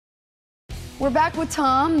We're back with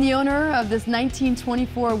Tom, the owner of this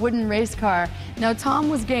 1924 wooden race car. Now, Tom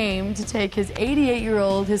was game to take his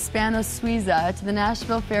 88-year-old Hispano Suiza to the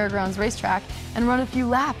Nashville Fairgrounds racetrack and run a few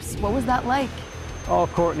laps. What was that like? Oh,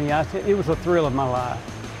 Courtney, it was a thrill of my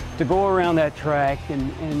life to go around that track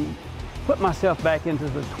and put myself back into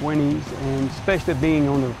the 20s, and especially being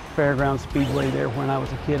on the Fairgrounds Speedway there when I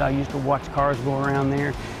was a kid. I used to watch cars go around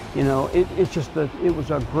there. You know, it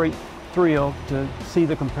was a great thrill to see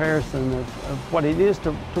the comparison of what it is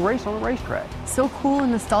to race on a racetrack. So cool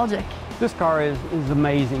and nostalgic. This car is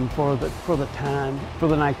amazing for the time, for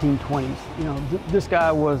the 1920s. You know, this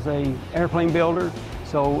guy was an airplane builder,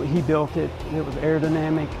 so he built it. It was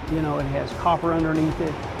aerodynamic. You know, it has copper underneath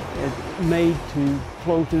it. It's made to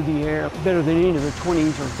flow through the air better than any of the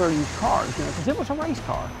 20s or 30s cars, you know, because it was a race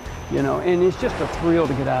car, you know, and it's just a thrill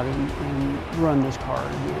to get out and run this car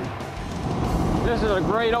again. This is a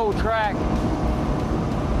great old track.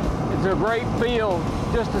 It's a great field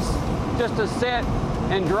just to sit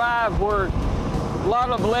and drive, where a lot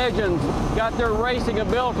of legends got their racing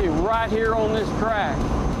ability right here on this track.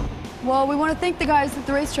 Well, we want to thank the guys at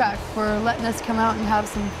the racetrack for letting us come out and have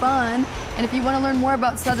some fun. And if you want to learn more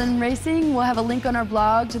about Southern racing, we'll have a link on our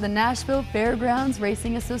blog to the Nashville Fairgrounds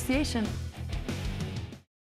Racing Association.